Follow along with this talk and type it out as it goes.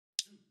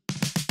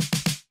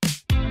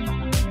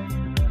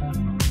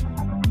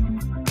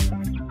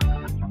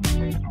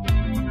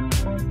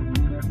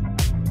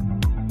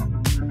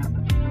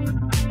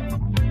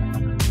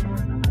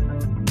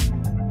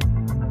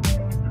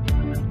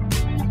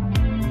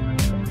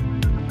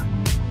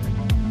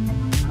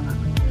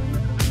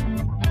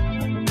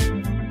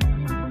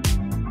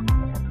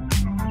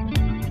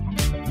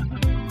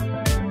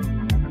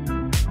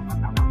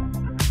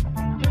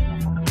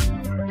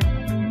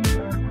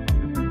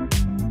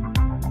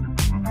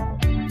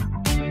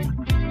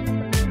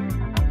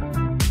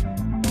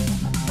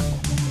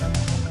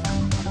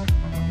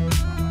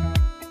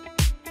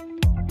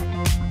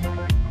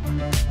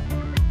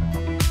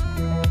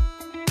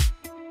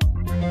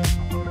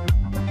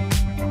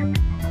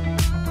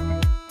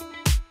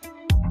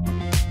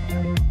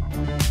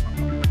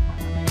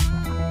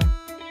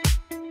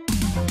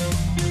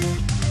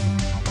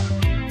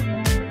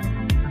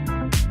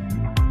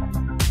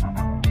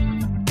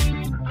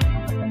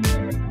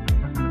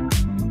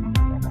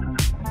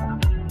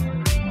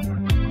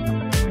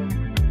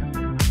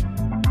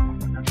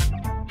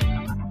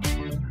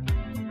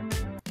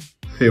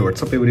Hey,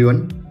 what's up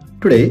everyone?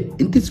 Today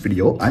in this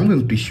video I'm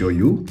going to show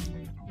you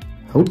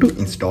how to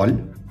install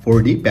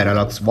 4D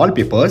parallax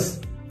wallpapers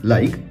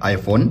like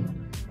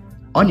iPhone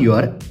on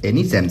your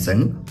any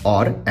Samsung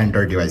or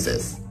Android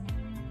devices,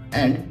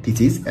 and this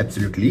is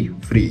absolutely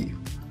free.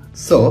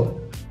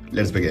 So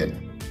let's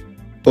begin.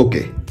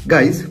 Okay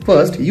guys,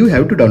 first you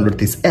have to download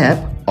this app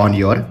on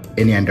your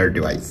any Android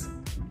device.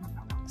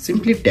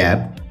 Simply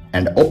tap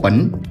and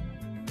open,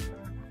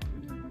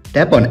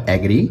 tap on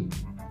agree,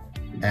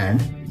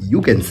 and you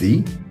can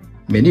see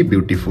many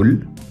beautiful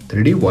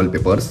 3D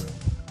wallpapers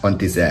on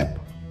this app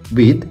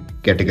with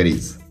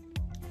categories.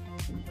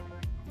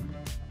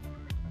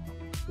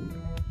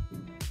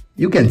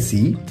 You can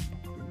see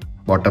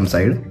bottom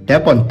side,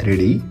 tap on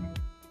 3D,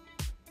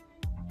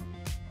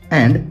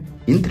 and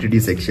in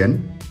 3D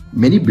section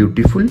many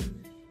beautiful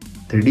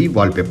 3D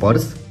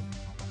wallpapers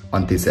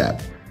on this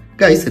app.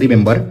 Guys,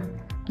 remember,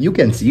 you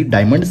can see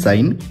diamond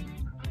sign,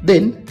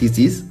 then this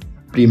is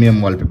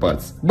premium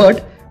wallpapers,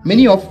 but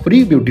many of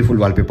free beautiful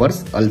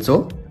wallpapers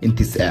also in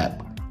this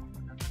app.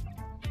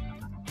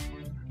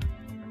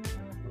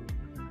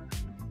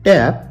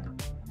 Tap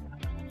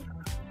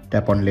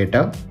on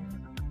later,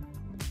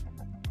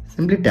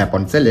 simply tap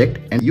on select,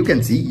 and you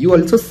can see you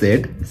also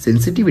set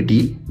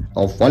sensitivity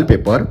of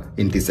wallpaper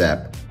in this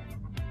app.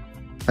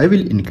 I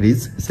will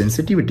increase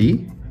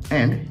sensitivity,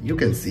 and you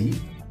can see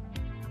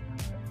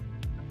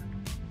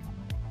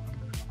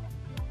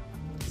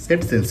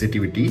set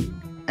sensitivity,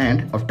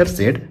 and after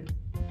set,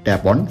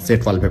 tap on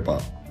set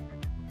wallpaper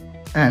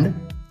and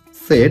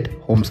set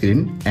home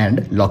screen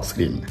and lock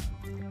screen.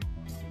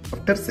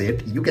 After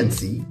set, you can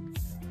see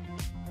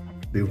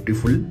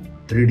beautiful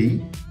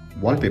 3D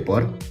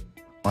wallpaper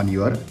on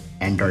your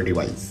Android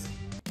device.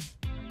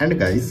 And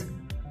guys,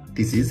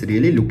 this is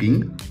really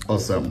looking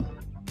awesome.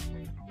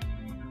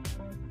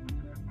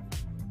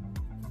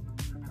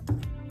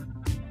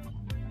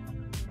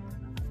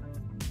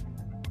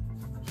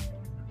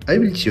 I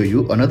will show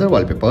you another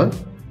wallpaper.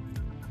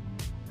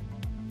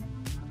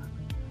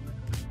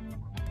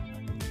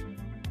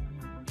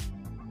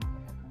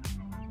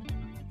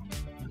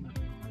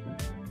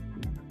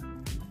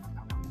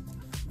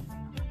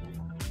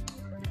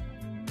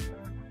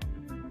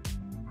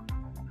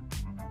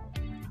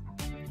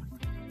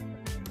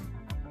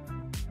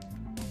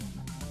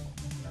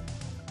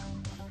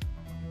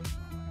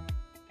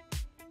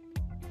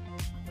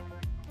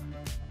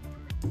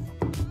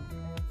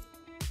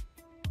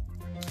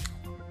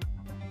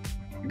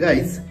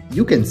 Guys,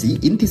 you can see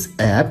in this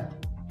app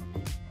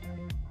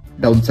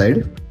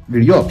downside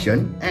video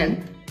option,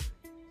 and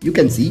you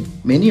can see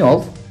many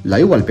of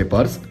live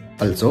wallpapers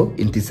also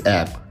in this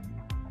app,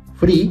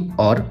 free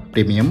or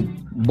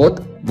premium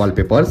both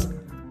wallpapers.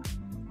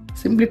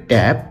 Simply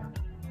tap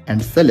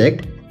and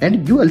select,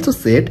 and you also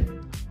set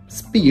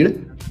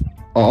speed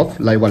of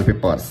live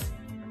wallpapers.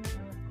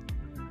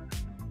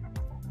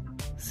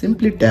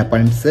 Simply tap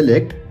and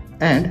select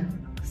and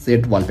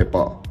set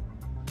wallpaper.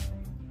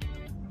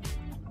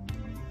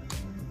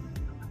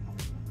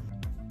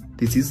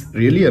 This is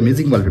really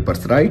amazing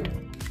wallpapers, right?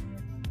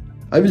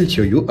 I will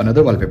show you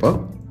another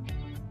wallpaper.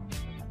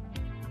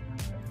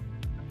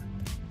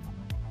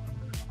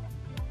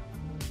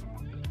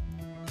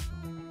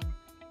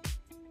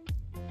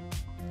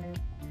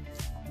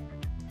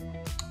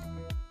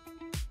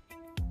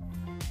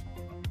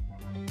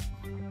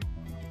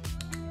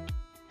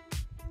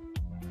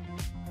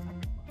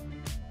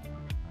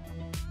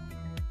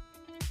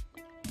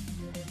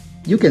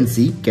 You can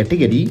see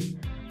category,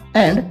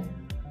 and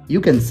you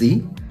can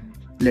see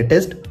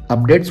latest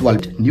updates,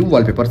 new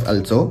wallpapers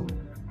also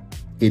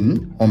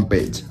in home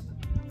page.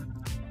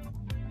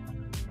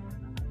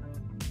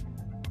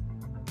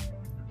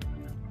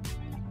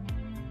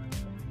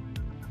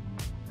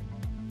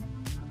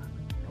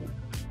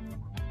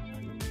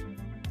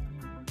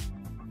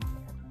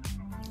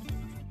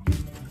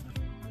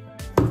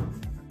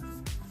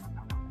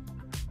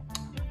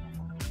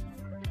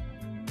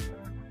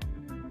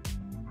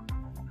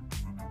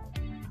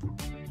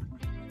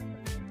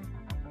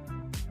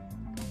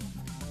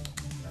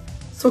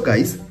 So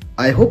guys,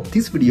 I hope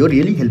this video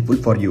really helpful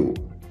for you.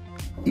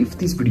 If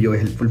this video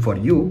helpful for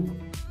you,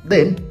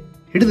 then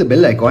hit the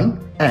bell icon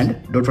and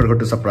don't forget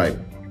to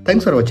subscribe.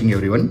 Thanks for watching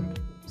everyone.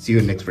 See you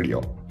in next video.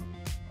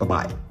 Bye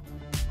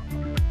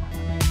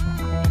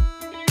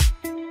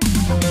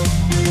bye.